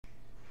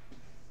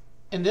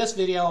In this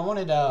video, I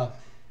wanted to,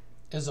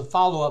 as a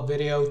follow-up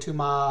video to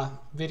my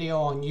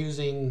video on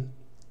using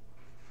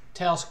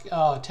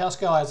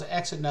Tailscale as an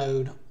exit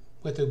node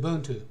with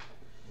Ubuntu.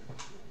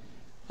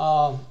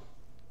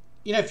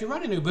 You know, if you're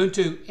running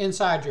Ubuntu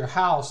inside your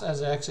house as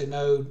an exit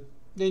node,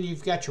 then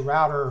you've got your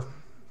router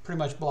pretty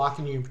much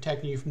blocking you and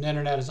protecting you from the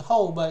internet as a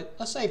whole. But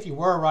let's say if you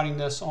were running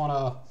this on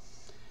a,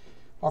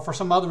 or for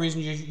some other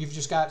reason you've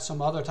just got some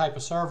other type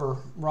of server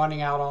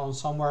running out on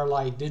somewhere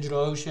like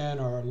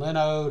DigitalOcean or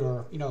Linode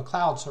or a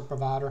cloud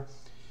provider,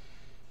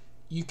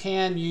 you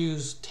can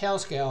use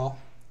Tailscale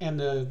and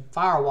the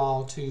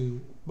firewall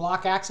to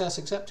block access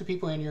except to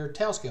people in your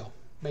Tailscale,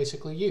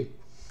 basically you.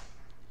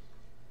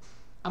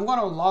 I'm going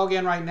to log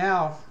in right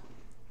now.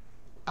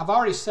 I've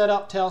already set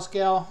up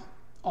Tailscale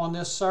on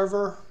this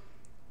server,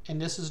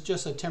 and this is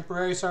just a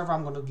temporary server.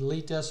 I'm going to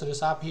delete this, so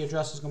this IP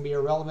address is going to be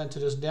irrelevant to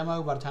this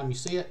demo by the time you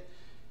see it.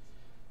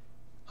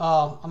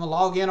 I'm going to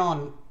log in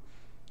on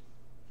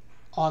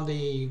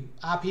the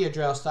IP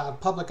address, the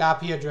public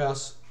IP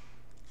address.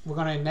 We're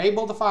going to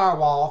enable the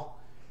firewall.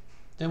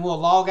 Then we'll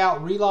log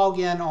out, relog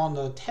in on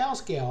the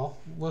Tailscale.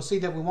 We'll see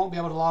that we won't be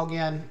able to log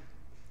in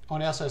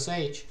on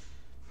SSH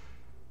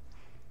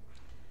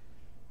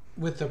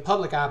with the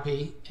public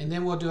IP, and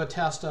then we'll do a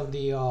test of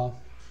the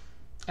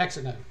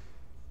exit node.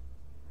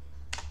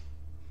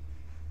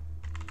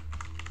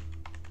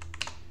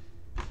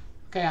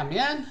 Okay, I'm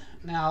in.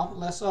 Now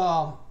let's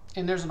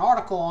and there's an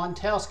article on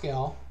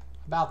Tailscale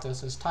about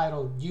this. It's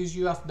titled "Use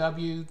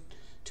UFW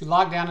to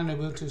Lock Down an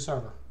Ubuntu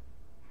Server."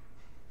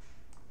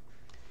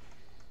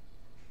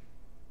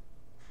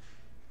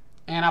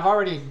 And I've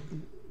already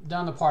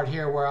done the part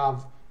here where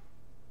I've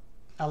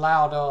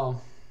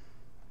allowed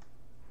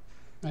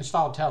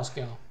installed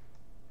Tailscale.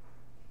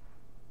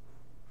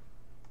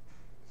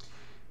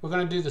 We're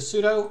going to do the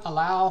sudo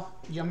allow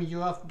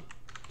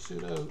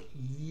sudo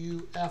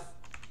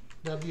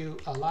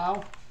UFW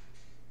allow.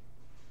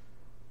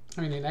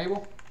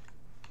 Enable.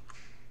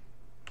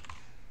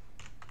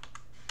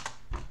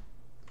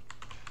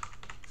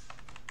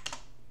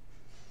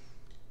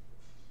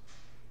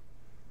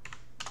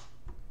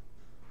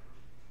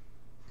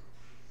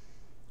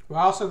 We're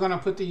also going to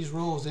put these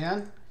rules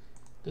in.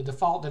 The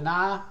default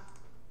deny.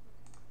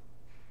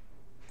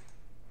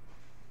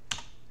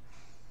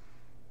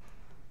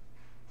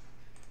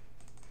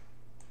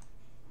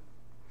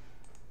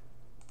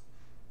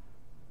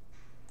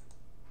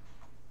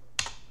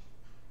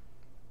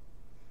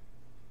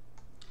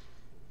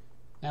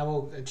 Now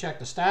we'll check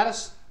the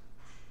status.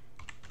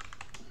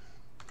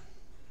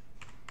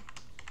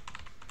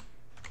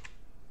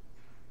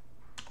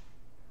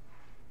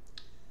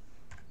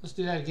 Let's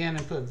do that again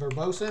and put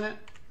verbose in it.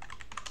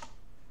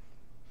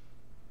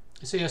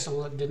 You see it's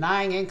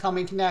denying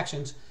incoming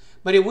connections,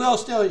 but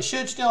it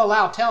should still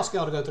allow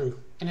Tailscale to go through,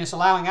 and it's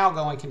allowing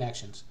outgoing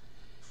connections.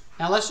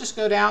 Now let's just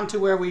go down to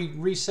where we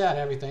reset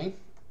everything.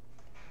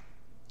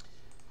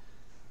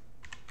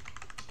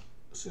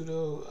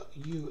 Sudo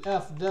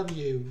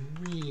UFW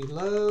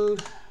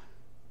reload,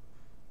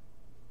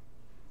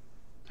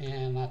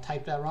 and I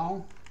typed that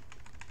wrong,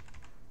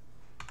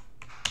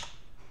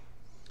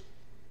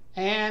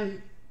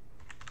 and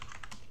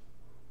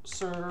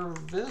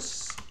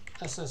service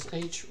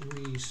SSH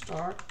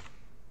restart.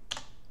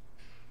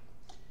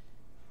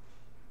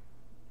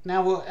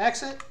 Now we'll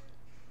exit.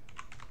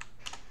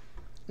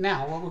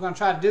 Now what we're going to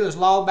try to do is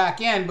log back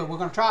in, but we're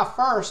going to try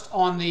first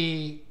on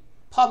the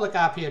public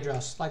IP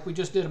address like we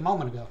just did a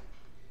moment ago.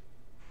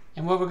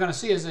 And what we're going to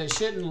see is that it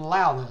shouldn't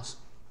allow this.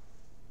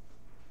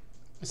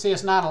 You see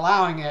it's not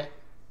allowing it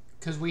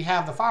because we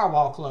have the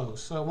firewall closed,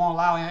 so it won't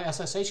allow any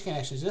SSH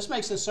connections. This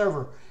makes this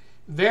server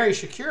very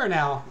secure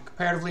now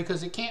comparatively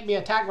because it can't be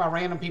attacked by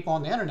random people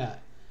on the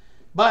internet.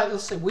 But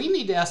let's say we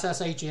need the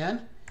SSH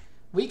in.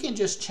 We can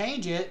just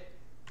change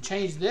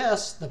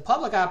this, the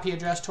public IP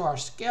address, to our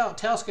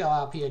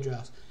Tailscale IP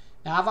address.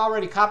 Now I've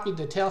already copied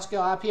the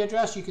Tailscale IP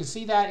address. You can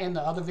see that in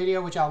the other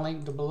video, which I'll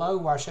link below,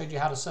 where I showed you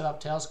how to set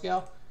up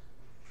Tailscale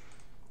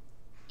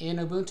in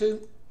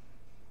Ubuntu.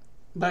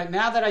 But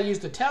now that I use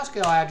the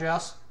Tailscale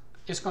address,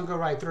 it's going to go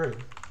right through.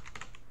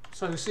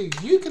 So you see,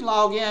 you can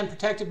log in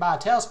protected by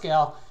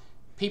Tailscale.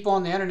 People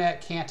on the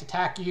internet can't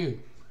attack you.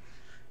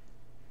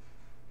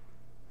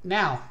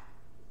 Now,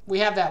 we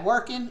have that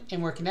working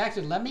and we're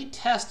connected. Let me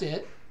test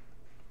it.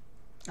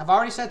 I've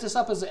already set this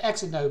up as an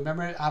exit node.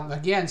 Remember,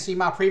 again, see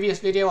my previous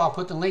video. I'll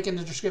put the link in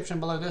the description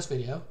below this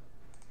video.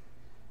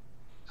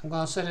 I'm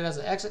going to set it as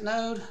an exit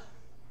node.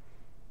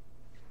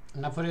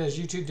 And I put it as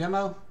YouTube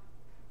demo.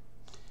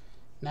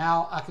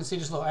 Now I can see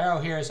this little arrow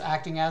here is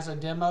acting as a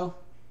demo.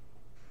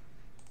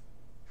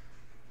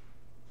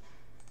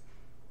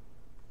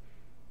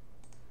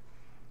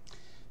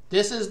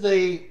 This is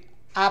the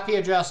IP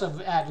address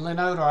at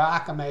Linode or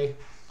Akamai,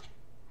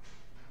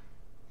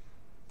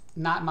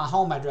 not my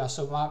home address.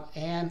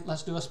 And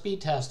let's do a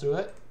speed test through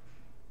it.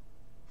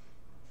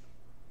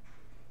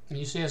 And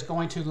you see it's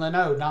going to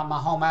Linode, not my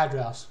home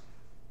address.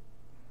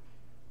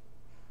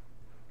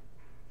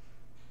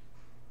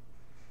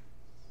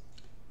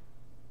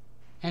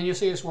 And you'll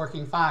see it's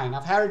working fine.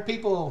 I've heard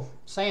people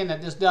saying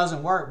that this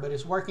doesn't work, but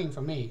it's working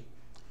for me.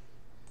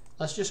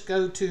 Let's just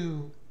go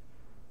to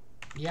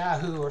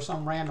Yahoo or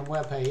some random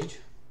web page.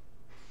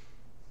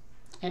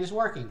 And it's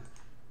working.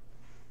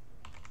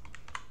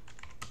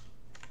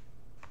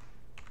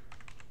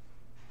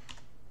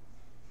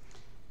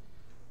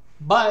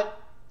 But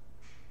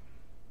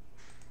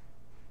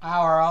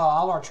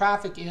all our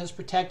traffic is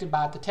protected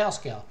by the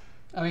Tailscale.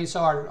 I mean, so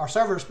our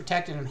server is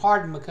protected and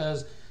hardened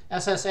because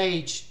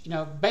SSH,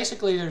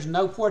 basically there's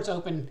no ports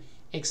open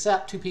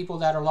except to people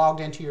that are logged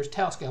into your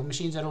Tailscale,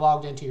 machines that are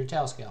logged into your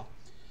Tailscale.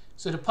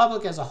 So the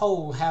public as a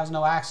whole has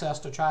no access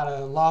to try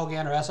to log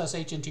in or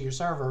SSH into your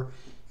server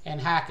and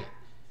hack it.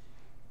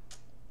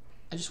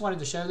 I just wanted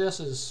to show this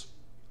as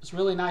it's a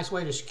really nice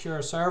way to secure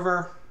a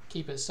server,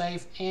 keep it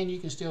safe, and you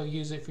can still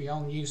use it for your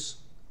own use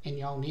and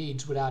your own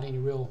needs without any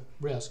real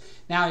risk.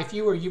 Now, if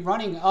you were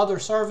running other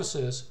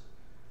services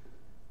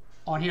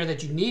on here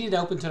that you needed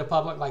open to the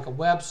public, like a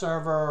web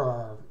server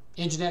or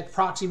Nginx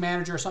proxy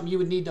manager or something, you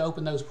would need to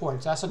open those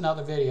ports. That's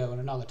another video and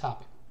another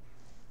topic.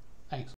 Thanks.